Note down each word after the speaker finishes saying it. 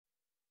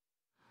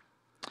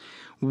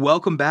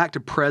Welcome back to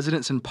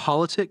Presidents in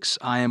Politics.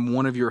 I am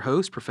one of your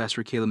hosts,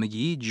 Professor Caleb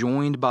McGee,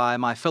 joined by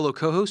my fellow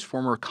co-host,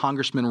 former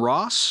Congressman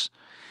Ross.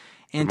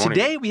 And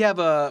today we have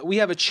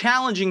a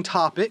challenging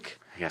topic.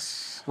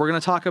 Yes. We're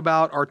going to talk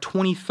about our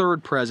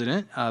 23rd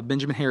president,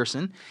 Benjamin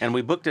Harrison. And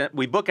we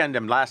bookended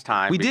him last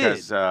time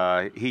because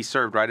he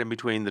served right in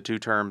between the two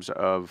terms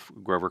of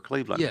Grover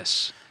Cleveland.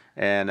 Yes.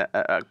 And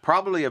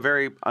probably a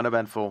very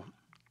uneventful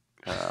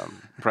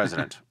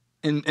president.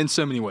 In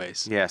so many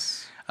ways.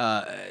 Yes.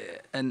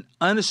 An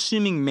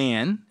unassuming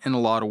man in a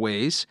lot of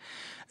ways.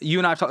 You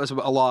and I have talked this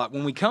about a lot.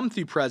 When we come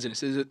through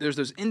presidents, there's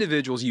those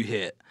individuals you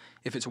hit.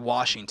 If it's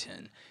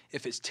Washington,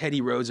 if it's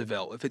Teddy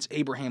Roosevelt, if it's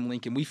Abraham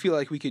Lincoln, we feel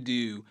like we could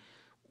do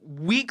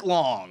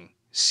week-long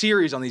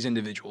series on these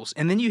individuals.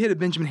 And then you hit a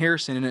Benjamin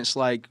Harrison, and it's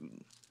like,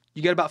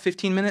 you got about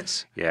 15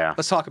 minutes? Yeah.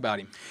 Let's talk about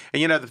him.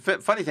 And, the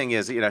funny thing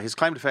is, his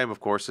claim to fame, of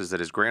course, is that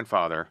his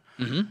grandfather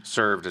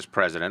served as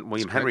president,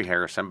 William Henry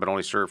Harrison, but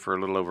only served for a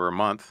little over a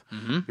month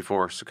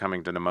before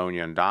succumbing to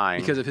pneumonia and dying.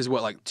 Because of his,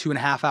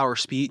 2.5-hour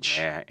speech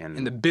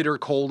in the bitter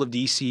cold of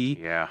D.C.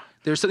 Yeah.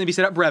 There's something to be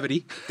said about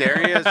brevity. There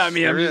he is.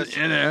 there is.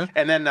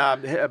 And then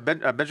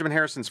Benjamin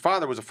Harrison's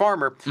father was a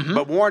farmer,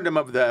 but warned him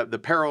of the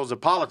perils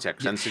of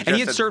politics. And he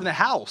had served in the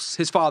House,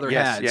 his father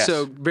had. Yes.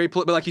 So very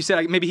but like you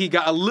said, maybe he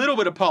got a little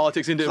bit of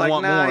politics and didn't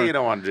want more. You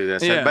don't want to do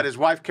this. Yeah. But his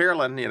wife,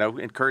 Carolyn,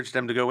 encouraged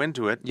him to go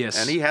into it.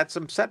 Yes. And he had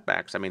some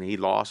setbacks. I mean, he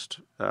lost.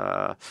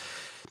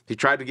 He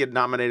tried to get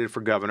nominated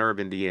for governor of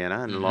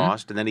Indiana and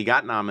lost. And then he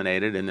got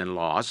nominated and then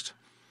lost.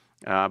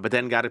 But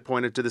then got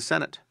appointed to the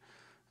Senate.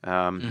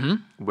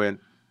 When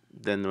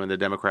the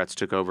Democrats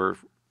took over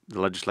the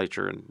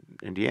legislature in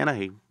Indiana,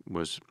 he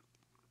was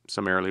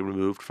summarily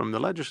removed from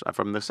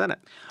the Senate.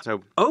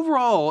 So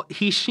overall,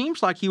 he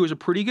seems like he was a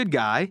pretty good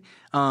guy.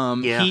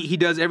 He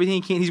does everything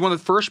he can. He's one of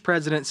the first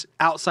presidents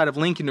outside of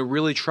Lincoln to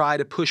really try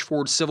to push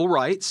forward civil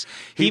rights.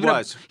 He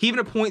even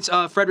appoints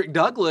Frederick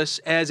Douglass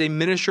as a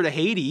minister to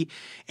Haiti,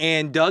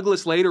 and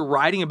Douglass later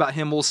writing about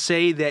him will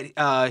say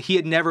that he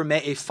had never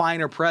met a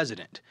finer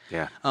president.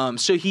 Yeah.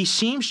 So he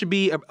seems to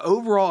be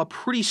overall a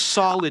pretty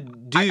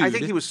solid dude. I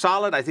think he was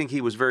solid. I think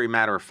he was very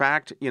matter of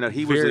fact. He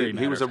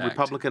was a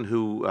Republican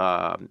who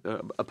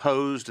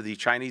opposed the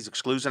Chinese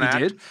Exclusion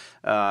Act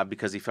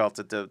because he felt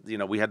that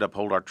we had to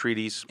uphold our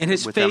treaties. And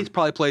his faith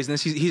probably plays in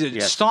this. He's a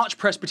staunch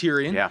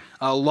Presbyterian. Yeah.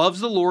 Loves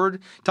the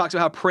Lord. Talks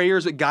about how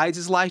prayers that guides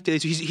his life daily.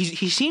 So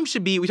he seems to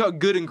be. We talk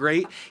good and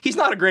great. He's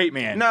not a great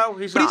man. No,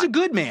 he's not. But he's a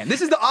good man.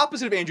 This is the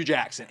opposite of Andrew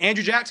Jackson.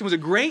 Andrew Jackson was a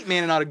great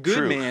man and not a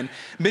good man.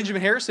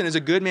 Benjamin Harrison is a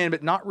good man,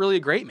 but not really a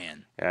great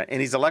man.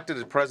 And he's elected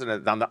as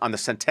president on the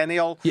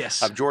centennial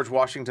of George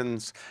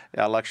Washington's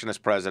election as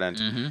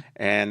president.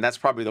 And that's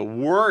probably the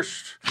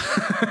worst,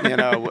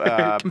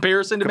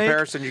 comparison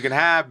you can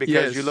have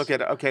because you look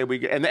at,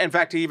 and in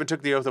fact, he even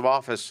took the oath of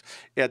office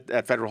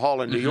at Federal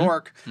Hall in New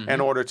York in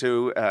order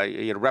to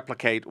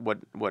replicate what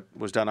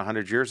was done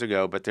 100 years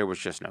ago, but there was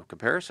just no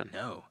comparison.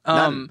 No.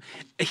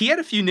 He had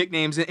a few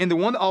nicknames, and the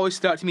one that always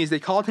stuck to me is they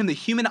called him the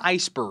human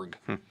iceberg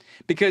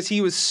because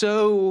he was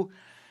so...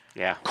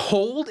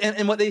 cold.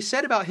 And what they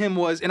said about him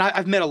was, and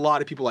I've met a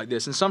lot of people like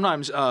this, and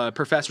sometimes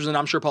professors, and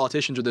I'm sure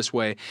politicians are this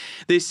way,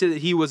 they said that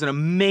he was an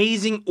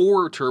amazing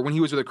orator when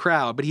he was with a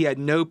crowd, but he had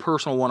no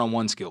personal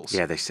one-on-one skills.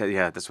 Yeah, they said,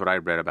 that's what I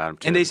read about him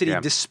too. And they said he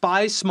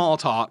despised small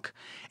talk,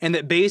 and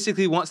that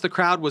basically once the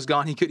crowd was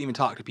gone, he couldn't even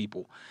talk to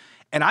people.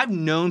 And I've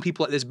known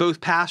people like this, both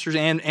pastors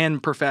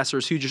and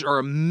professors, who just are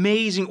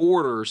amazing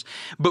orators,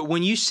 but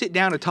when you sit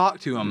down to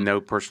talk to them...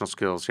 No personal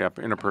skills,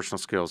 interpersonal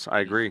skills. I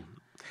agree.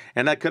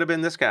 And that could have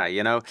been this guy,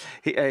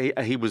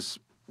 He was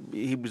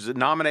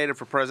nominated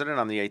for president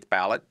on the 8th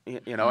ballot.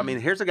 I mean,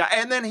 here's a guy,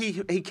 and then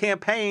he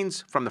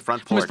campaigns from the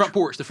front porch. From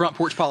the front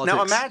porch politics.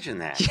 Now imagine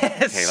that.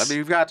 Yes. Okay, I mean,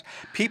 you've got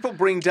people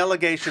bring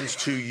delegations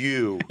to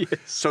you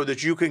so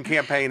that you can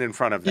campaign in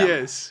front of them.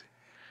 Yes.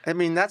 I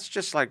mean, that's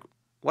just like,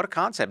 what a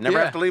concept. Never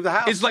have to leave the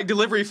house. It's like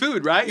delivery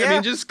food, right? Yeah. I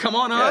mean, just come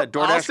on up.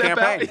 DoorDash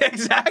campaign.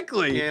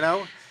 Exactly.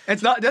 It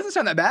doesn't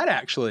sound that bad,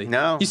 actually.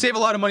 No. You save a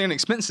lot of money on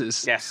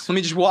expenses. Yes. Let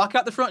me just walk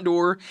out the front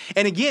door.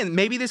 And again,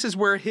 maybe this is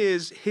where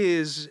his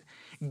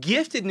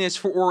giftedness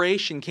for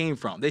oration came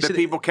from. They said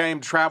people came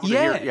to travel to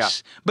hear.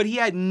 Yes, but he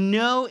had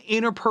no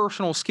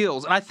interpersonal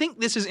skills. And I think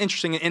this is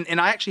interesting. And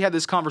I actually had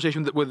this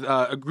conversation with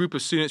a group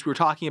of students. We were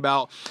talking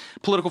about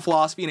political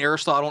philosophy and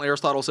Aristotle. And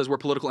Aristotle says we're a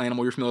political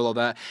animal. You're familiar with all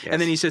that. Yes.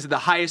 And then he says that the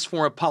highest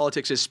form of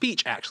politics is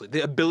speech, actually,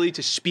 the ability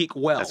to speak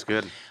well. That's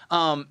good.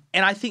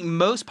 And I think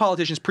most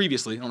politicians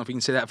previously, I don't know if we can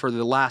say that for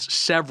the last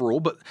several,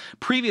 but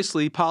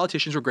previously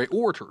politicians were great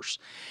orators.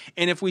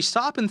 And if we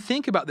stop and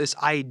think about this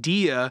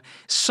idea,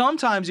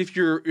 sometimes if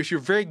you're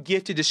very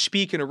gifted to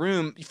speak in a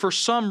room, for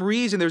some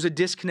reason there's a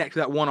disconnect to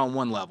that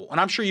one-on-one level. And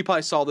I'm sure you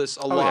probably saw this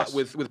a lot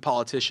with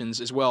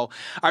politicians as well.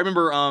 I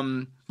remember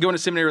going to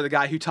seminary with a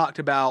guy who talked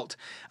about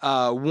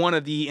one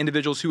of the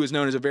individuals who was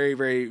known as a very,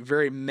 very,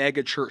 very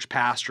mega church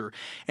pastor.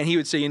 And he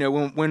would say,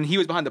 when he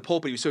was behind the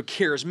pulpit, he was so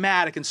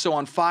charismatic and so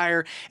on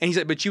fire. And he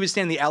said, but you would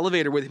stand in the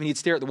elevator with him and he'd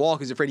stare at the wall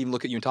because he's afraid to even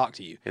look at you and talk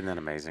to you. Isn't that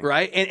amazing?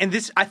 Right? And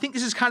this, I think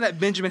this is kind of that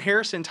Benjamin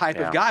Harrison type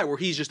of guy where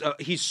he's just,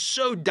 he's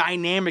so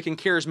dynamic and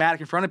charismatic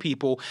in front of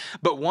people,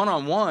 but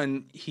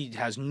one-on-one, he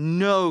has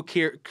no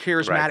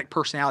charismatic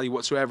personality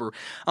whatsoever.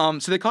 So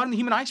they called him the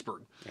human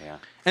iceberg. Yeah.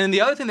 And then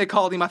the other thing they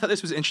called him, I thought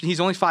this was interesting. He's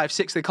only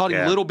 5'6". They called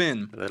him Little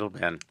Ben. Little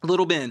Ben.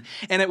 Little Ben.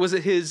 And it was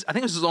at his, I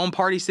think it was his own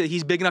party. He said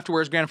he's big enough to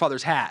wear his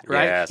grandfather's hat,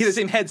 right? Yes. He had the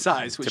same head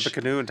size.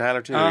 Tippecanoe and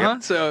Tyler too.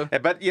 So,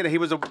 but he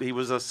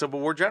was a Civil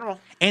War general,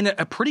 and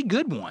a pretty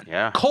good one.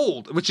 Yeah.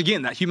 Cold, which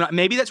again,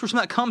 maybe that's where some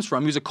of that comes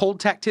from. He was a cold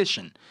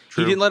tactician.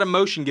 True. He didn't let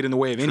emotion get in the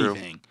way of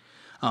anything.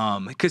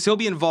 Because he'll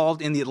be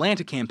involved in the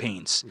Atlanta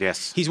campaigns.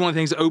 Yes. He's one of the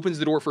things that opens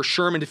the door for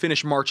Sherman to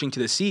finish marching to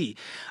the sea.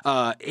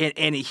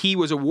 And he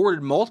was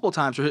awarded multiple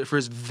times for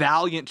his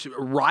valiant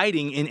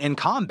riding in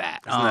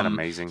combat. Isn't that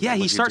amazing? Yeah,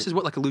 he starts as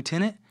like a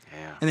lieutenant?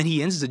 Yeah. And then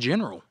he ends as a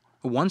general,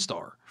 a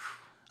 1-star.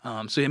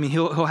 So, I mean,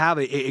 he'll have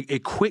a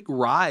quick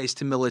rise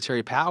to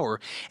military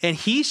power. And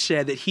he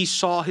said that he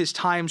saw his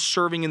time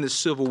serving in the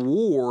Civil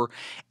War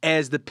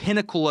as the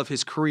pinnacle of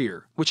his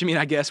career, which, I mean,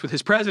 I guess with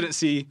his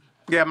presidency...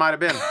 Yeah, it might have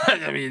been.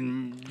 I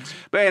mean,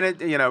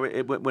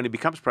 but when he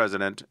becomes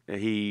president,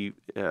 he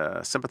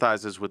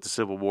sympathizes with the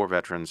Civil War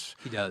veterans.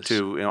 He does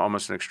to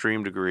almost an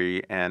extreme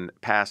degree, and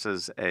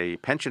passes a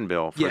pension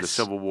bill for the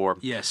Civil War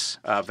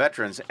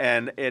veterans.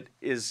 And it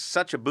is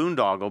such a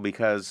boondoggle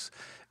because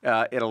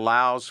it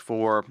allows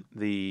for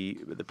the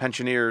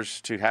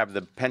pensioners to have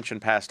the pension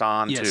passed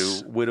on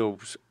to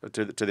widows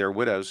to their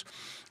widows.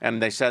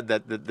 And they said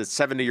that the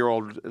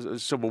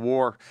 70-year-old Civil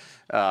War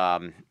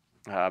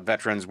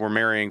veterans were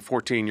marrying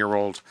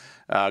 14-year-old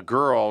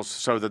girls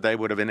so that they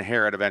would have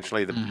inherited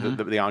eventually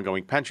the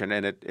ongoing pension,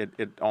 and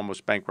it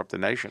almost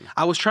bankrupted the nation.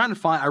 I was trying to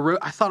find.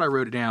 I thought I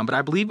wrote it down, but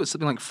I believe it was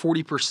something like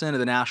 40% of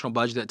the national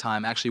budget at that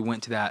time actually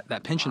went to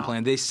that pension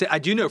plan. They said, I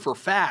do know for a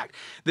fact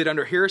that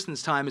under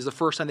Harrison's time is the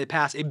first time they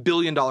passed $1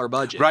 billion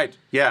budget. Right.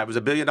 Yeah, it was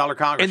 $1 billion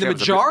Congress. And the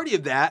majority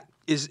of that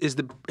is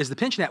the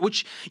pension act,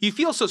 which you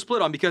feel so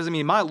split on because, I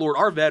mean, my Lord,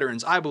 our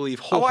veterans, I believe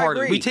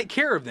wholeheartedly, we take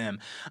care of them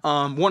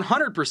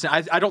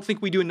 100%. I don't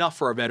think we do enough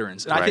for our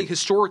veterans. And I think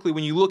historically,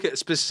 when you look at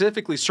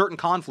specifically certain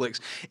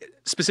conflicts,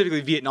 specifically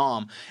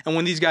Vietnam, and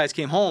when these guys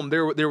came home,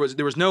 there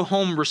was no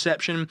home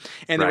reception,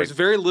 and there was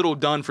very little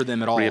done for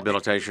them at all.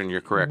 Rehabilitation, you're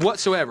correct.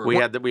 Whatsoever. We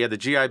had the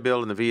GI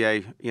Bill and the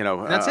VA,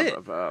 that's it.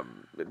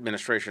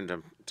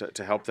 Administration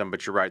to help them,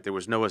 but you're right. There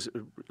was no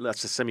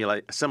let's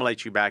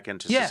assimilate you back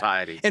into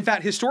society. In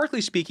fact,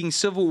 historically speaking,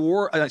 Civil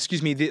War,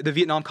 the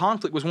Vietnam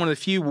conflict was one of the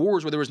few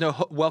wars where there was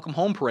no welcome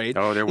home parade.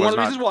 Oh, there was One of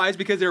the reasons why is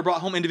because they were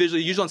brought home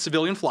individually, usually on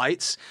civilian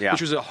flights,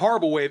 which was a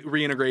horrible way of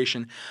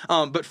reintegration.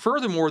 But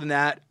furthermore than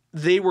that,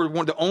 they were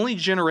the only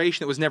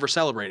generation that was never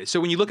celebrated. So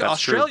when you look at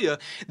Australia,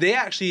 they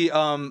actually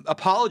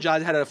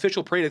apologized, had an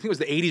official parade, I think it was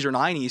the 80s or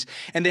 90s,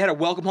 and they had a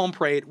welcome home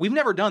parade. We've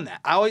never done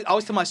that. I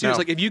always tell my students,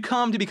 if you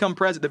come to become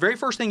president, the very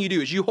first thing you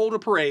do is you hold a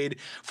parade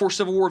for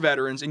Civil War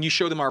veterans and you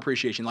show them our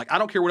appreciation. I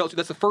don't care what else,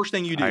 that's the first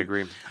thing you do. I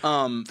agree.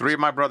 3 of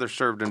my brothers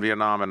served in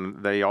Vietnam,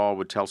 and they all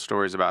would tell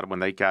stories about it. When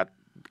they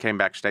came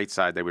back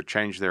stateside, they would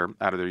change out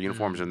of their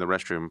uniforms in the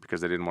restroom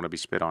because they didn't want to be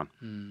spit on.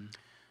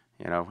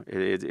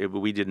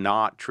 We did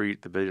not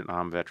treat the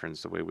Vietnam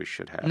veterans the way we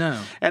should have.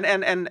 No.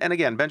 And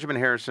again, Benjamin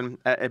Harrison,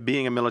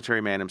 being a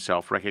military man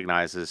himself,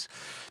 recognizes,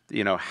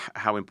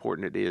 how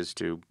important it is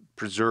to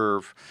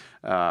preserve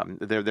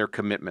their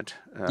commitment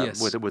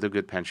with a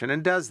good pension,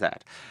 and does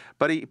that.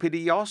 But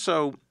he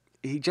also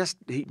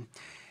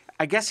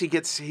I guess he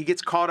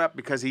gets caught up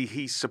because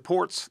he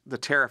supports the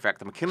Tariff Act,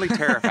 the McKinley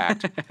Tariff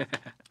Act,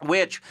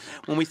 which,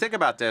 when we think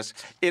about this,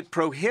 it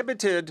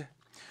prohibited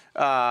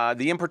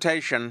the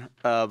importation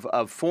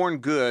of foreign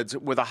goods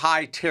with a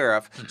high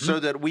tariff so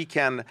that we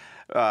can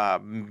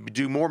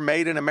do more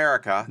made in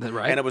America.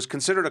 Right. And it was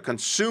considered a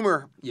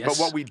consumer. Yes.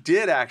 But what we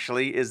did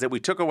actually is that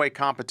we took away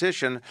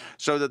competition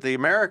so that the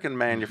American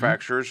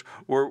manufacturers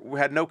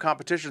had no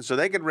competition, so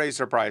they could raise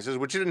their prices,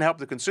 which didn't help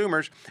the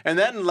consumers, and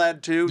then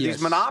led to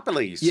these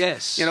monopolies.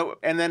 Yes.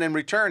 And then in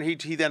return, he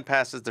then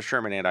passes the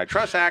Sherman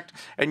Antitrust Act,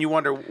 and you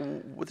wonder,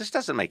 well, this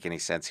doesn't make any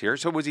sense here.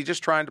 So was he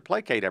just trying to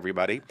placate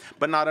everybody,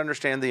 but not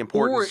understand the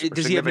importance? Or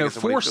does he have no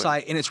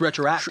foresight and it's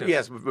retroactive?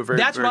 Yes,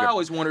 that's what I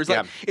always wonder. It's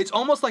it's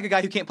almost like a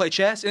guy who can't play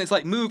chess, and it's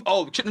like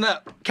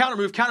counter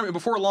move.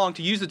 Before long,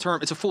 to use the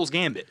term, it's a fool's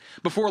gambit.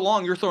 Before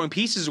long, you're throwing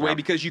pieces away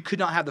because you could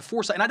not have the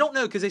foresight. And I don't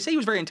know, because they say he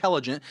was very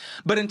intelligent,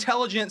 but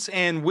intelligence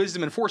and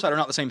wisdom and foresight are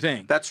not the same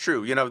thing. That's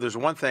true. There's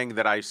one thing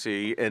that I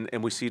see, and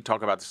we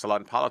talk about this a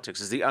lot in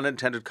politics, is the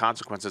unintended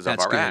consequences of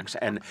our acts.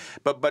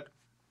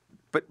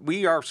 But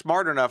we are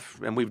smart enough,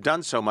 and we've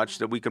done so much,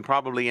 that we can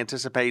probably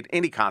anticipate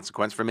any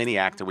consequence from any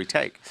act that we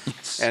take.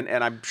 Yes. And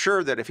I'm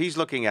sure that if he's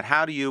looking at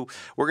we're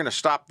going to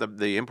stop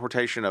the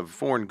importation of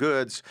foreign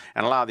goods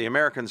and allow the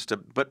Americans to,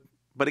 but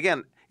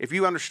again, if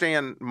you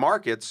understand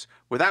markets,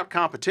 without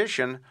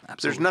competition,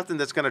 there's nothing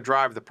that's going to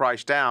drive the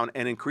price down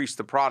and increase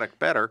the product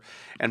better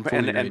and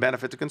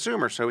benefit the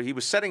consumer. So he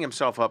was setting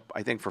himself up,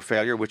 I think, for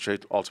failure, which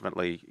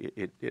ultimately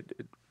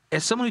it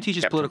as someone who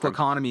teaches political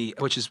economy,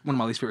 which is one of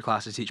my least favorite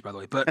classes to teach, by the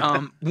way, but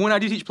when I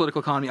do teach political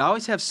economy, I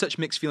always have such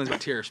mixed feelings about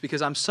tariffs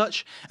because I'm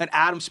such an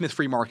Adam Smith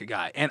free market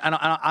guy, and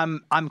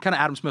I'm kind of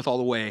Adam Smith all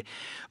the way,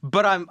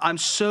 but I'm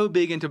so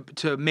big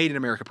into made in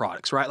America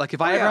products, right? Like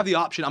if I ever have the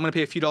option, I'm going to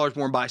pay a few dollars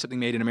more and buy something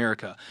made in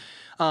America.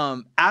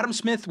 Adam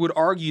Smith would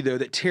argue, though,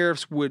 that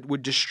tariffs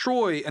would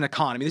destroy an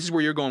economy. This is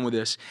where you're going with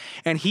this.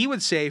 And he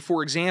would say,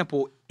 for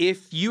example,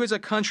 if you as a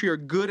country are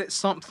good at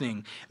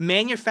something,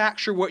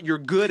 manufacture what you're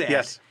good at.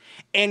 Yes.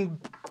 And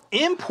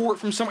import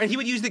from somewhere. And he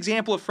would use the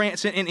example of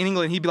France and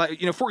England. He'd be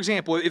like, for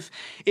example,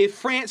 if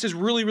France is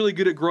really, really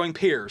good at growing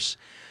pears,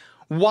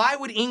 why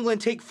would England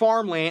take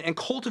farmland and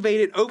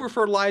cultivate it,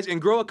 over-fertilize, and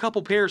grow a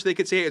couple pears so they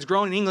could say it's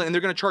grown in England and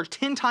they're going to charge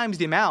 10 times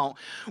the amount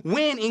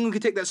when England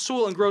could take that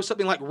soil and grow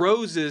something like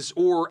roses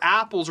or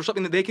apples or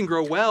something that they can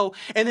grow well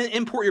and then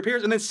import your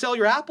pears and then sell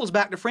your apples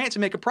back to France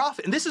and make a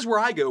profit. And this is where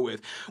I go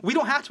with. We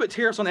don't have to put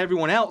tariffs on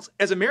everyone else.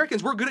 As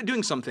Americans, we're good at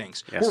doing some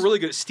things. Yes. We're really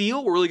good at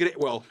steel. We're really good at,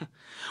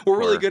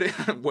 we're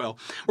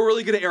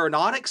really good at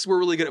aeronautics. We're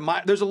really good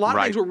at, there's a lot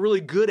of things we're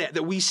really good at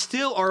that we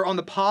still are on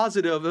the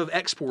positive of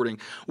exporting.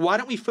 Why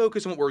don't we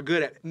focus on what we're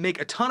good at, make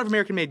a ton of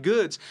American-made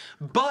goods,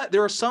 but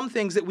there are some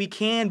things that we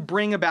can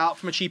bring about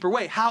from a cheaper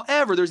way.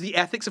 However, there's the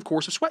ethics, of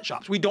course, of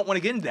sweatshops. We don't want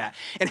to get into that.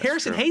 And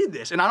Harrison hated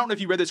this, and I don't know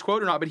if you read this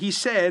quote or not, but he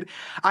said,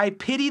 "I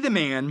pity the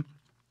man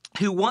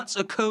who wants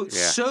a coat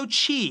so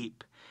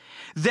cheap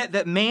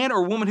that man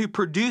or woman who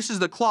produces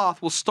the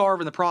cloth will starve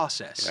in the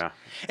process." Yeah.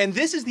 And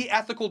this is the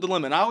ethical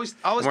dilemma. And I always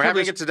we're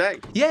having it today.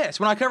 Yes,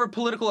 when I cover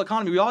political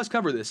economy, we always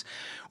cover this.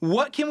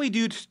 What can we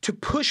do to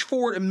push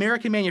forward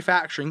American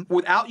manufacturing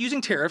without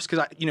using tariffs?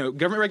 Because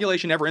government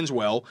regulation never ends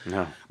well.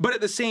 No. But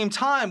at the same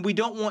time, we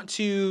don't want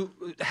to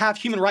have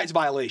human rights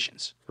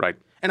violations. Right.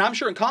 And I'm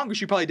sure in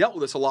Congress you probably dealt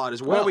with this a lot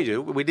as well. Well, we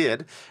do. We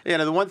did.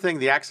 The one thing,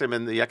 the axiom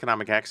in the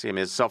economic axiom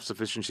is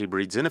self-sufficiency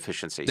breeds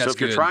inefficiency. That's so if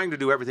you're trying to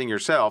do everything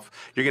yourself,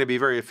 you're going to be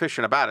very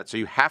efficient about it. So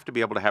you have to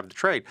be able to have the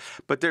trade.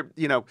 But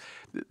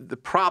the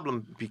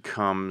problem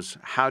becomes,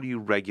 how do you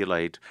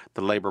regulate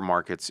the labor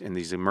markets in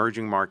these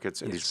emerging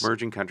markets, in these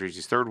emerging countries,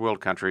 these third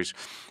world countries,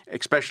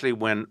 especially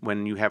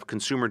when you have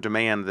consumer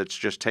demand that's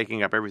just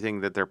taking up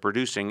everything that they're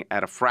producing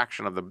at a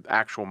fraction of the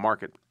actual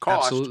market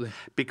cost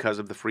because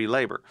of the free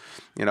labor.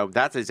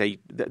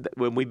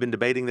 When we've been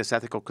debating this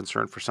ethical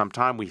concern for some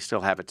time, we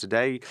still have it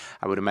today.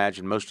 I would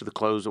imagine most of the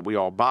clothes that we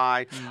all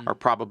buy are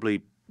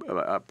probably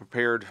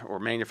prepared or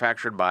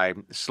manufactured by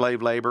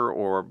slave labor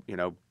or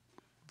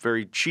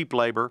very cheap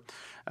labor,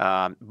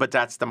 but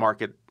that's the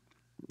market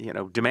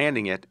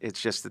demanding it. It's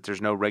just that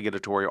there's no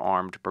regulatory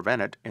arm to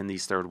prevent it in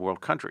these third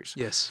world countries.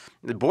 Yes.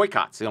 The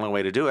boycott's the only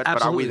way to do it.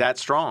 Absolutely. But are we that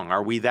strong?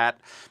 Are we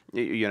that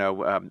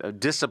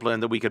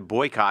disciplined that we could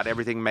boycott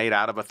everything made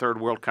out of a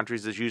third world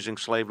countries that's using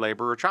slave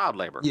labor or child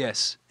labor?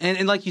 Yes.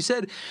 And like you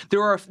said,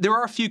 there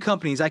are a few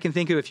companies, I can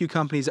think of a few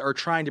companies that are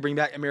trying to bring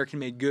back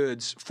American-made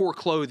goods for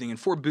clothing and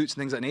for boots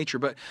and things of that nature.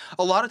 But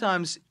a lot of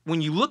times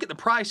when you look at the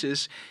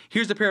prices,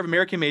 here's a pair of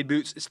American-made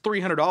boots, it's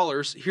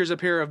 $300. Here's a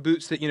pair of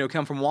boots that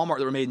come from Walmart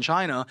that were made in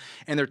China,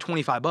 and they're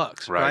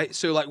 $25, right?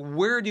 So like,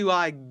 where do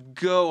I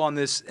go on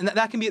this? And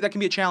that can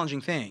be a challenging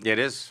thing. It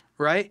is.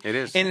 Right? It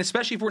is. And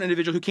especially for an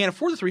individual who can't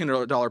afford the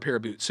 $300 pair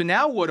of boots. So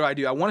now what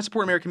do? I want to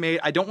support American-made.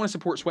 I don't want to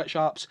support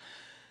sweatshops.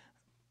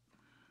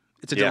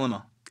 It's a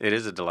dilemma. It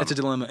is a dilemma. It's a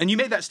dilemma. And you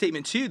made that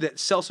statement, too, that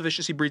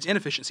self-sufficiency breeds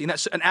inefficiency.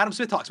 And Adam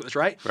Smith talks about this,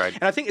 right? Right.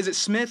 And I think, is it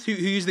Smith who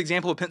used the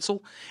example of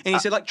pencil? And he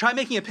said, try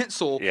making a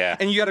pencil, Yeah.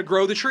 and you got to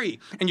grow the tree,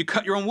 and you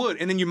cut your own wood,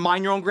 and then you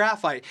mine your own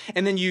graphite,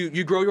 and then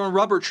you grow your own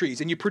rubber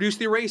trees, and you produce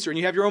the eraser, and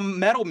you have your own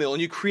metal mill,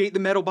 and you create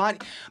the metal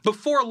binding.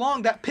 Before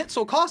long, that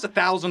pencil cost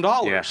 $1,000.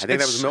 Yeah, I think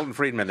that was Milton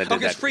Friedman that did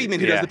that. It's Friedman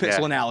who does the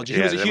pencil analogy.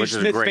 He was a huge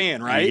Smith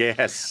fan, right?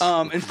 Yes.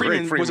 And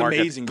Friedman was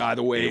amazing, by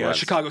the way.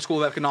 Chicago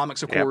School of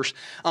Economics, of course.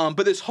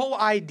 But this whole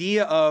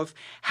idea of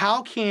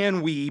how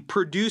can we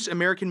produce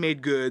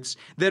American-made goods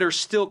that are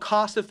still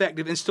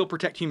cost-effective and still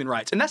protect human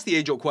rights? And that's the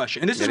age-old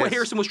question. And this is what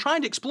Harrison was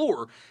trying to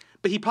explore,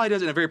 but he probably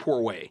does it in a very poor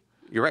way.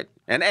 You're right,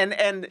 and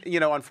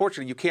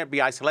unfortunately, you can't be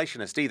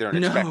isolationist either and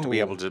expect to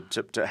be able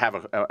to have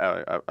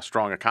a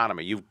strong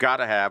economy. You've got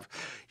to have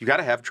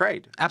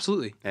trade.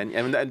 Absolutely,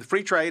 and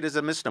free trade is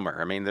a misnomer.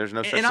 I mean, there's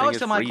no such thing as free trade. And I always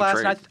tell my class,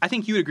 and I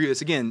think you would agree with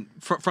this again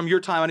from your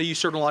time. I know you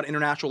served in a lot of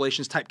international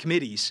relations type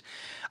committees.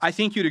 I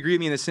think you'd agree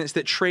with me in the sense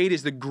that trade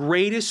is the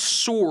greatest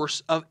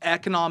source of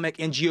economic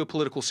and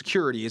geopolitical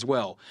security as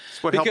well.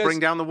 It's what helped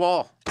bring down the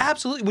wall.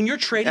 Absolutely. When you're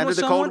trading with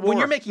someone, when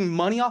you're making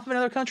money off of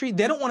another country,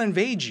 they don't want to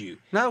invade you.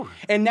 No.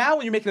 And now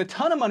when you're making a ton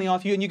ton of money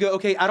off you and you go,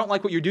 okay, I don't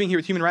like what you're doing here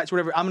with human rights,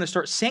 whatever, I'm going to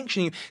start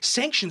sanctioning you.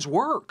 Sanctions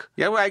work.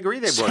 Yeah, well, I agree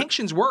they work.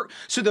 Sanctions work.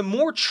 So the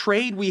more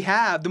trade we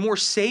have, the more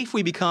safe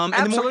we become,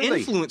 and Absolutely. the more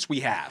influence we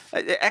have.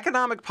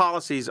 Economic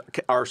policies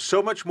are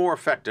so much more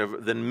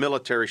effective than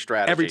military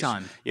strategies. Every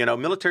time.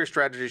 Military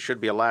strategies should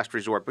be a last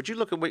resort. But you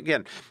look at,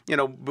 again,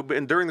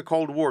 during the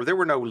Cold War, there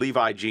were no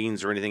Levi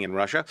jeans or anything in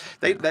Russia.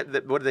 What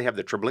did they have?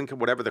 The Treblinka,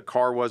 whatever the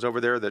car was over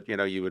there that,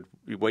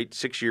 you wait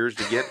 6 years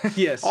to get.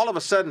 Yes. All of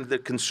a sudden, the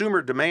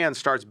consumer demand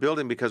starts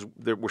building because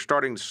we're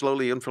starting to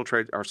slowly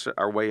infiltrate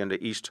our way into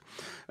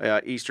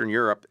Eastern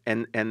Europe.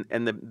 And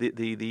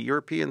the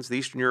Europeans, the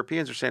Eastern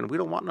Europeans are saying, we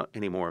don't want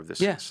any more of this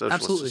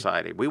socialist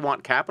society. We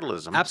want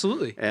capitalism.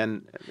 Absolutely.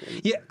 And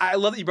yeah, I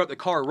love that you brought up the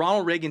car.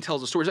 Ronald Reagan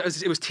tells a story.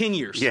 It was 10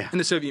 years in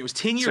the Soviet Union. It was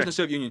 10 years in the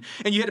Soviet Union.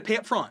 And you had to pay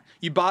up front.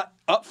 You bought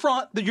up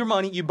front your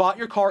money, you bought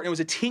your car, and it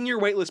was a 10-year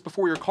wait list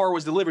before your car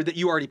was delivered that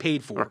you already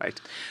paid for. Right.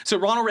 So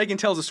Ronald Reagan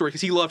tells a story,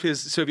 because he loved his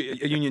Soviet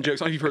Union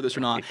jokes, I don't know if you've heard this or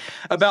not,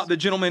 about the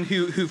gentleman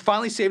who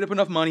finally saved up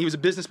enough money. He was a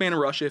businessman in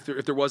Russia,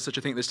 if there was such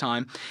a thing at this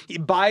time. He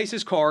buys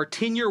his car,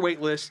 10-year wait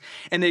list,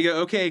 and they go,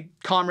 okay,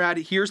 comrade,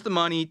 here's the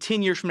money.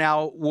 10 years from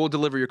now, we'll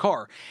deliver your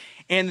car.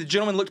 And the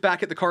gentleman looked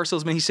back at the car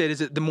salesman. He said,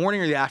 is it the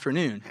morning or the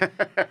afternoon?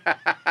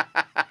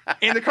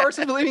 And the car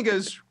salesman he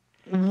goes,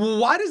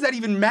 why does that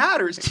even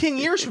matter? It's 10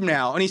 years from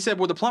now. And he said,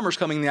 well, the plumber's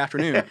coming in the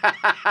afternoon.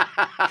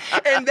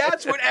 And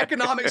that's what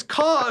economics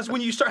cause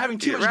when you start having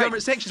too much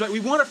government sanctions. Right? We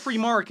want a free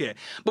market,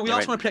 but we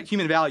also want to protect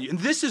human value. And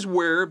this is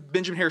where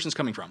Benjamin Harrison's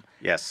coming from.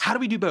 Yes. How do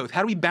we do both?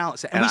 How do we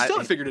balance that? And we still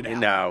haven't figured it out.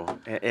 No.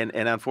 And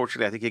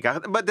unfortunately, I think he got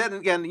it. But then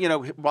again,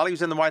 while he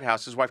was in the White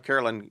House, his wife,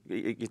 Carolyn,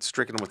 gets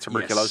stricken with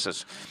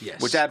tuberculosis,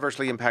 which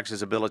adversely impacts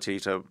his ability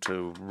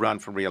to run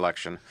for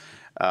re-election.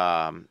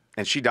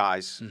 And she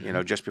dies,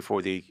 just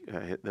before the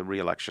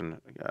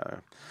re-election,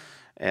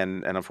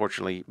 and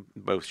unfortunately,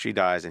 both she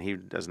dies and he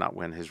does not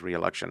win his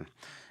re-election,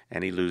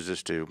 and he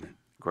loses to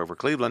Grover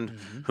Cleveland,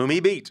 whom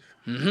he beat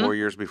 4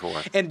 years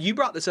before. And you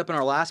brought this up in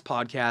our last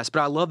podcast,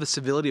 but I love the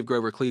civility of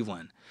Grover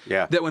Cleveland.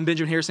 Yeah. That when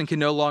Benjamin Harrison can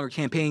no longer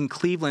campaign,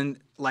 Cleveland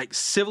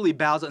civilly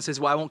bows out and says,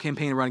 well, I won't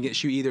campaign and run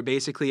against you either,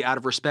 basically out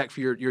of respect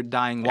for your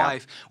dying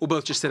wife. We'll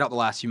both just sit out the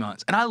last few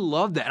months. And I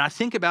love that. And I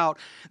think about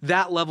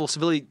that level of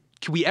civility.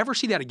 Can we ever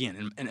see that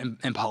again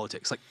in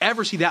politics?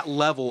 Ever see that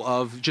level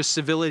of just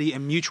civility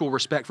and mutual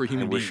respect for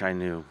human beings? I wish I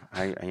knew.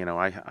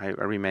 I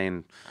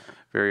remain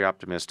very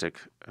optimistic,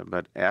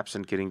 but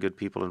absent getting good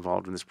people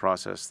involved in this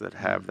process that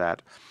have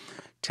that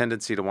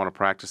tendency to want to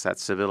practice that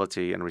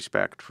civility and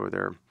respect for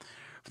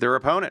their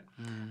opponent,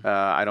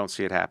 I don't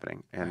see it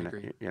happening. And I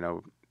agree.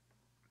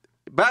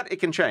 But it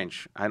can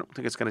change. I don't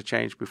think it's going to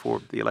change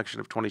before the election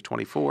of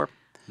 2024.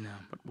 No,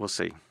 but we'll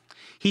see.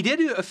 He did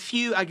do a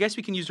few, I guess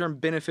we can use the term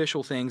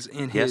beneficial things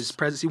in his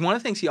presidency. One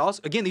of the things he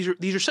also, again,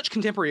 these are such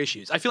contemporary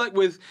issues. I feel like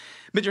with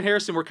Benjamin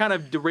Harrison, we're kind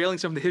of derailing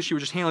some of the history. We're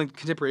just handling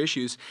contemporary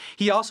issues.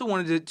 He also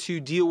wanted to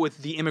deal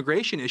with the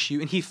immigration issue,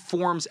 and he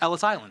forms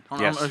Ellis Island.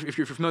 I don't know if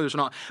you're familiar with this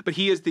or not, but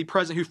he is the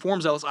president who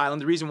forms Ellis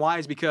Island. The reason why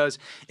is because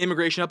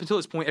immigration, up until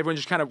this point, everyone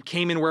just kind of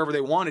came in wherever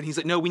they wanted. He's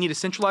like, no, we need a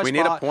centralized spot.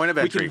 We need a point of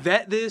entry. We can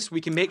vet this.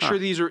 We can make sure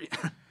these are...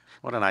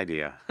 What an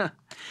idea.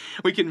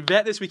 We can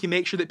vet this. We can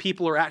make sure that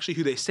people are actually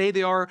who they say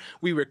they are.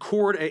 We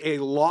record a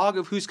log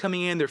of who's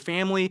coming in, their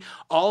family,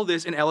 all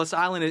this. And Ellis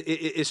Island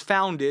is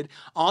founded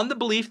on the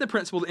belief and the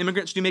principle that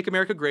immigrants do make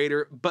America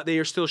greater, but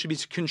they still should be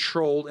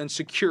controlled and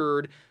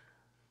secured.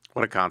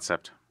 What a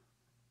concept.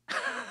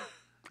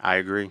 I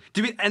agree.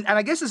 And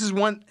I guess this is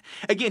one,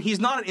 again, he's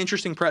not an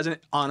interesting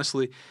president,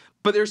 honestly,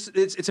 but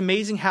it's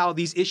amazing how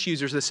these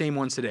issues are the same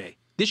ones today.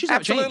 The issues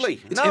haven't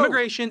changed. It's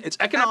immigration, it's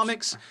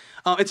economics,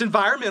 it's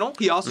environmental.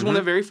 He also is one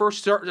of the very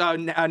first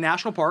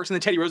national parks, and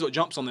then Teddy Roosevelt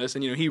jumps on this,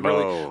 and he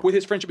really, with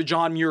his friendship with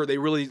John Muir, they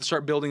really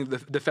start building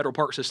the federal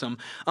park system.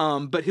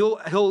 But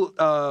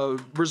he'll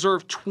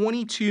reserve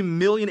 22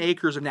 million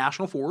acres of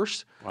national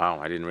forest. Wow,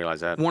 I didn't realize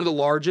that. One of the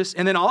largest,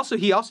 and then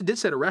he also did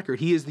set a record.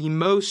 He is the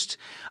most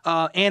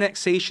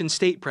annexation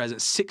state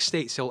president. 6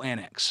 states he'll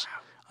annex.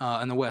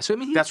 In the West. So,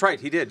 that's right.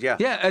 He did. Yeah.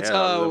 Yeah.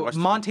 It's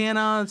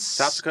Montana,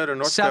 South Dakota,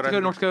 North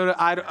Dakota,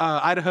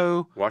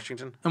 Idaho,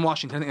 Washington. And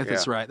Washington. I think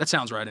that's right. That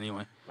sounds right.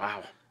 Anyway.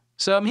 Wow.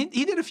 So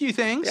he did a few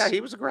things. Yeah,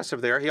 he was aggressive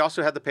there. He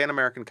also had the Pan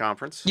American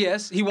Conference.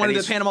 Yes, he wanted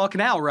the Panama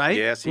Canal, right?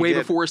 Yes, he did. Way did.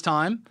 Before his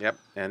time. Yep,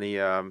 and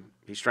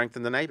he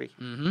strengthened the Navy.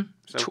 Mm-hmm.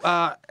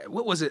 So,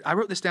 what was it? I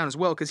wrote this down as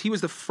well because he was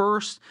the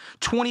first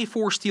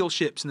 24 steel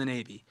ships in the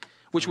Navy,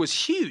 which was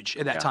huge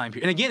at that time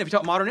period. And again, if you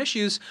talk modern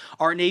issues,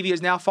 our Navy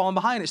has now fallen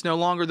behind. It's no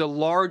longer the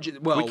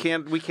largest. Well,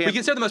 we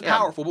consider the most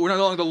powerful, but we're no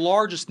longer the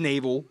largest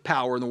naval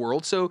power in the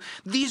world. So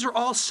these are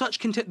all such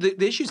the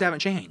issues haven't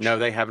changed. No,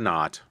 they have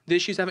not. The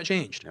issues haven't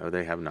changed. No,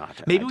 they have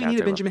not. Maybe we need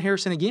a Benjamin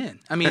Harrison again.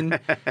 I mean,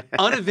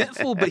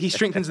 uneventful, but he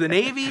strengthens the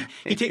Navy.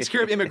 He takes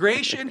care of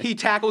immigration. He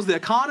tackles the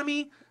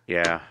economy.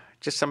 Yeah.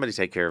 Just somebody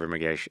take care of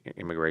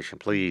immigration,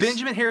 please.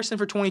 Benjamin Harrison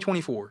for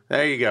 2024.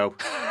 There you go.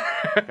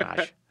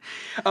 Gosh.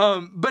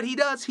 But he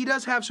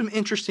does have some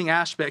interesting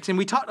aspects, and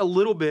we talked a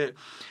little bit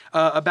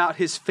about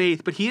his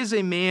faith. But he is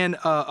a man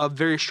of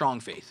very strong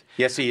faith.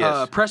 Yes, he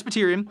is.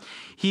 Presbyterian.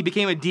 He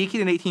became a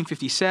deacon in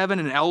 1857,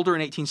 an elder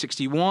in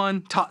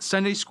 1861. Taught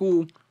Sunday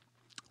school.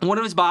 One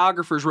of his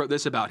biographers wrote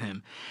this about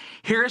him: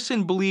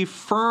 Harrison believed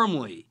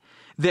firmly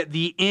that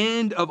the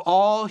end of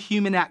all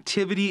human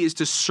activity is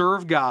to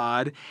serve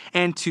God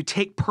and to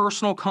take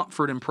personal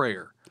comfort in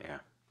prayer. Yeah.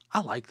 I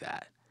like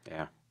that.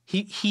 Yeah.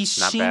 He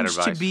seems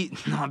to be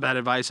not bad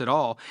advice at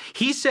all.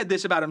 He said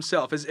this about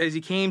himself as he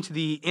came to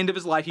the end of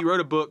his life. He wrote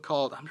a book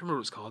called, I don't remember what it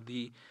was called,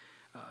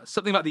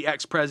 something about the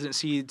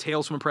ex-presidency,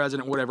 Tales from a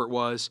President, whatever it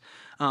was.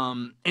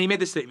 And he made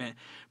this statement: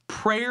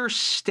 prayer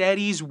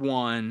steadies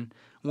one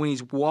when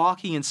he's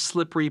walking in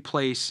slippery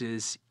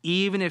places,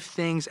 even if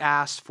things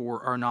asked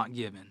for are not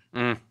given.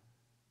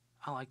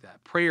 I like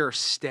that. Prayer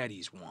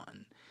steadies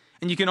one.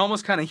 And you can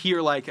almost kind of hear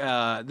like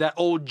that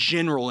old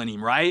general in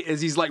him, right?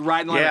 As he's like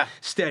riding like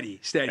steady.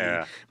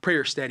 Yeah.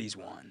 Prayer steadies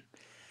one.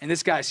 And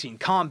this guy's seen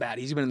combat.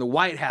 He's been in the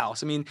White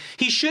House. I mean,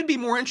 he should be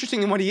more interesting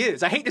than what he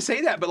is. I hate to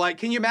say that, but like,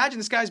 can you imagine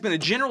this guy's been a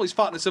general? He's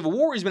fought in the Civil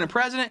War. He's been a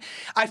president.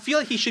 I feel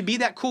like he should be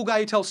that cool guy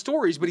who tells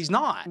stories, but he's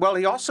not. Well,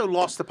 he also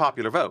lost the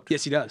popular vote.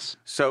 Yes, he does.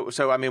 So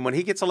I mean, when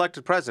he gets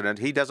elected president,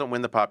 he doesn't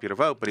win the popular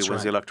vote, but he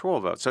wins the electoral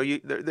vote. So you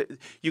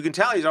can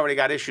tell he's already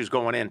got issues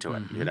going into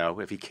it. You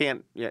know, if he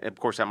can't, of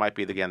course, that might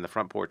be again the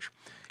front porch.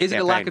 Is it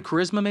a lack of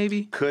charisma?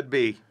 Maybe could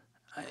be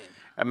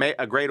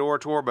a great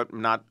orator, but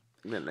not.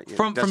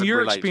 From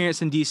your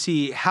experience in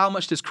D.C., how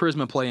much does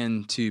charisma play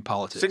into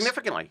politics?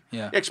 Significantly,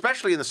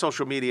 especially in the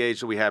social media age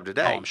that we have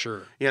today. Oh, I'm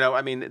sure. You know,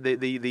 I mean,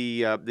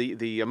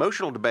 the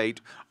emotional debate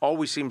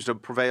always seems to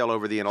prevail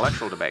over the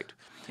intellectual debate,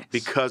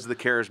 because of the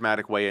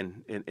charismatic way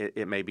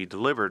it may be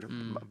delivered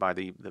by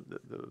the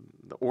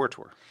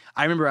orator.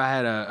 I remember I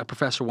had a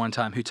professor one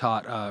time who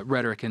taught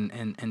rhetoric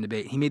and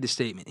debate. He made this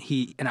statement.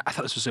 And I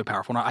thought this was so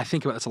powerful. And I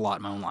think about this a lot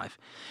in my own life.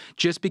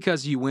 Just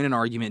because you win an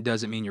argument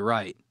doesn't mean you're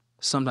right.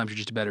 Sometimes you're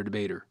just a better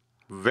debater.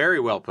 Very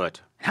well put.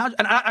 And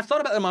I've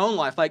thought about it in my own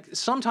life. Like,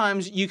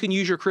 sometimes you can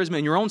use your charisma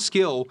and your own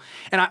skill.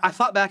 And I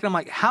thought back and I'm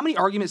like, how many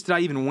arguments did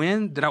I even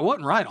win that I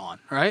wasn't right on,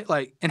 right?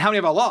 Like, and how many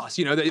have I lost?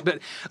 You know, but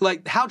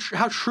like, how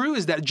true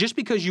is that? Just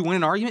because you win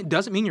an argument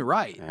doesn't mean you're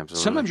right. Absolutely.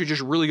 Sometimes you're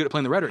just really good at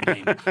playing the rhetoric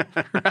game,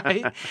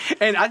 right?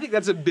 And I think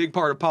that's a big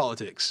part of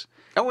politics.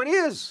 Oh, it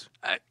is.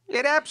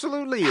 It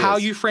absolutely is. How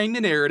you frame the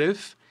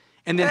narrative.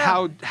 And then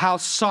how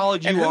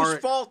solid you are. And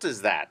whose fault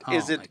is that?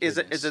 Is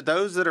it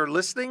those that are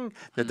listening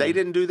that they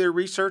didn't do their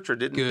research or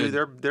didn't do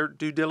their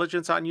due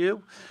diligence on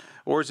you?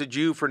 Or is it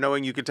you for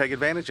knowing you could take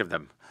advantage of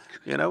them?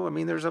 You know, I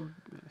mean,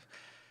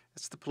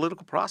 it's the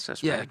political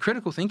process, man. Yeah,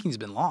 critical thinking's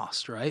been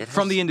lost, right?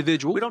 From the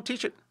individual. We don't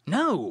teach it.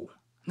 No,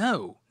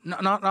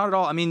 not at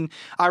all. I mean,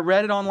 I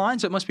read it online,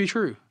 so it must be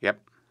true. Yep.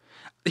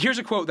 Here's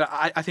a quote that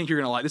I think you're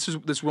going to like. This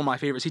is one of my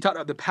favorites. He talked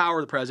about the power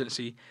of the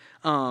presidency.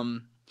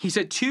 He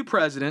said, 2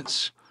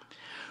 presidents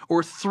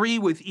or 3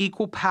 with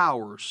equal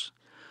powers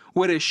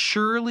would as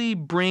surely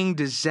bring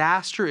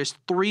disaster as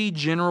 3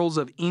 generals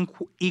of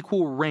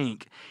equal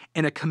rank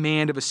in a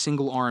command of a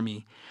single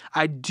army.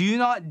 I do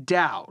not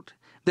doubt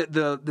that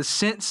the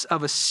sense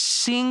of a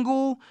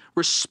single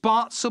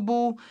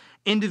responsible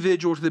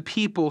individual to the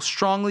people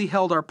strongly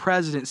held our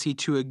presidency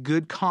to a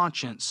good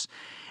conscience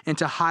and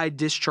to high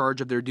discharge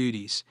of their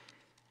duties.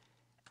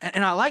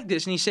 And I like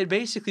this. And he said,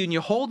 basically, when you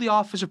hold the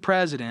office of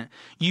president,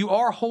 you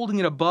are holding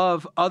it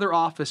above other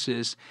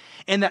offices.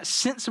 And that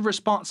sense of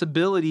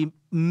responsibility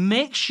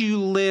makes you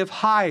live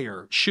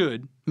higher,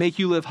 should make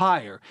you live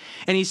higher.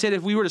 And he said,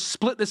 if we were to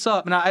split this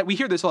up, and we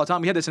hear this all the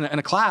time. We had this in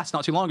a class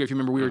not too long ago, if you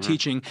remember, we were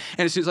teaching.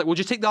 And it's like, well,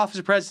 just take the office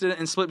of president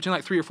and split between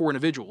like 3 or 4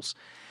 individuals.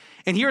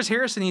 And here's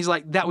Harrison. He's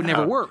like, that would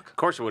never work. Of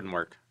course it wouldn't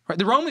work. Right?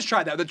 The Romans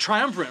tried that, the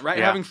triumvirate, right?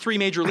 Yeah. Having 3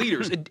 major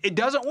leaders. It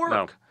doesn't work.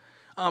 No.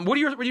 What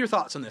are your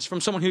thoughts on this from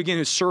someone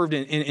who's served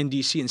in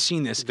D.C. and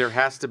seen this? There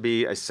has to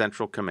be a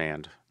central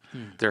command.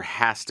 There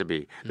has to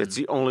be. That's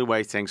the only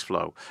way things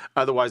flow.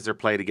 Otherwise, they're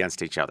played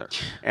against each other,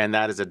 and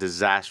that is a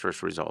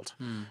disastrous result.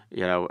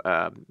 You know,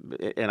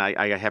 and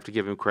I have to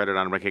give him credit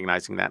on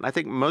recognizing that. And I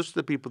think most of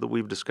the people that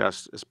we've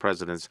discussed as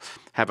presidents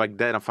have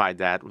identified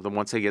that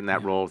once they get in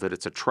that role, that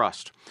it's a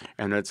trust,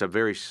 and it's a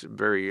very,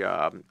 very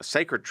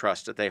sacred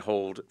trust that they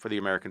hold for the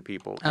American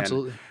people.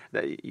 Absolutely.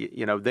 And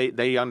you know,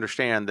 they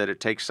understand that it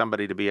takes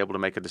somebody to be able to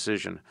make a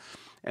decision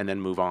and then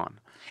move on.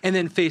 And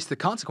then face the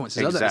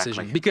consequences of that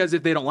decision. Because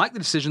if they don't like the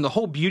decision, the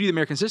whole beauty of the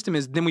American system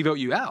is then we vote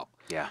you out.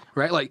 Yeah.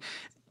 Right? Like,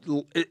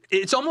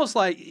 it's almost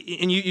like,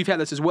 and you've had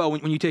this as well,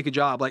 when you take a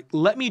job, like,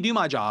 let me do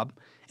my job,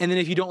 and then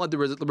if you don't like the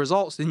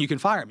results, then you can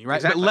fire me, right?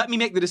 Exactly. But let me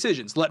make the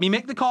decisions. Let me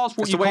make the calls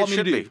for what you called me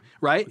to do,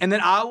 right? And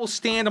then I will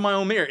stand on my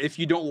own merit. If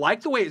you don't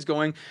like the way it's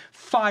going,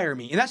 fire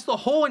me. And that's the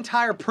whole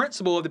entire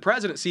principle of the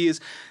presidency is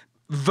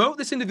vote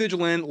this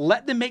individual in,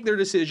 let them make their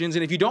decisions,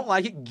 and if you don't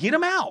like it, get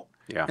them out.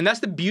 Yeah. And that's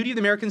the beauty of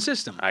the American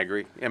system. I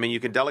agree. I mean, you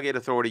can delegate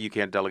authority, you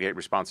can't delegate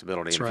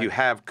responsibility. That's And right. if you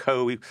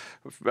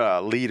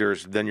have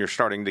leaders, then you're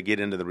starting to get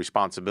into the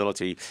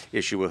responsibility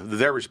issue.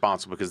 They're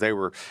responsible because they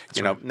were,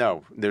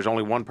 no, there's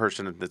only one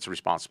person that's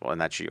responsible, and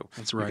that's you.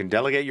 That's right. You can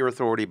delegate your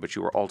authority, but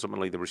you are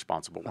ultimately the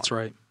responsible one. That's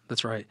right.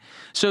 That's right.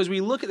 So as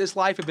we look at this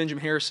life of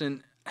Benjamin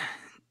Harrison,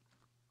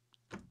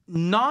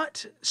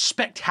 not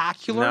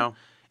spectacular No.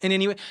 in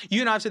any way.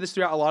 You and I have said this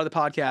throughout a lot of the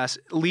podcasts.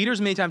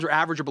 Leaders many times are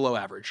average or below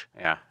average.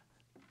 Yeah.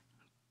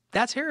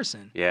 That's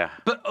Harrison. Yeah.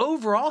 But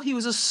overall, he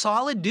was a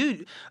solid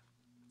dude.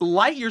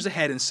 Light years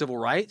ahead in civil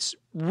rights,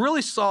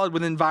 really solid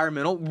with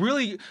environmental,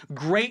 really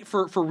great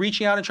for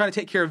reaching out and trying to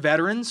take care of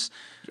veterans.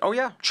 Oh,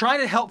 yeah. Trying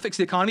to help fix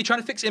the economy,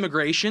 trying to fix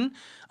immigration.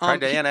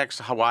 Tried to annex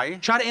Hawaii.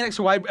 Tried to annex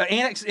Hawaii,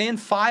 annex in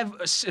five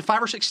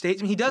or six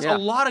states. I mean, he does Yeah. a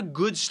lot of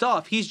good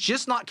stuff. He's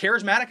just not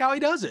charismatic how he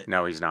does it.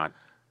 No, he's not.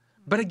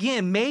 But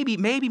again, maybe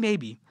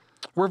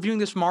we're viewing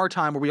this from our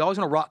time where we always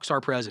want a rock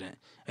star president.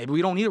 Maybe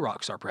we don't need a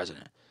rock star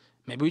president.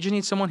 Maybe we just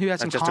need someone who has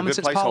some Just a common good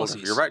sense placeholder.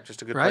 policies. You're right,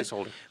 just a good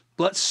placeholder.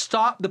 Let's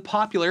stop the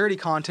popularity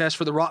contest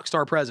for the rock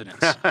star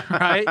presidents,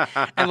 right?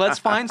 And let's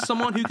find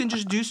someone who can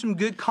just do some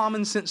good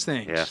common sense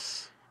things.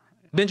 Yes.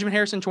 Benjamin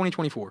Harrison,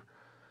 2024.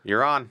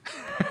 You're on.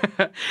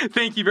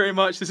 Thank you very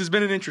much. This has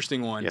been an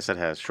interesting one. Yes, it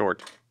has.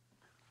 Short.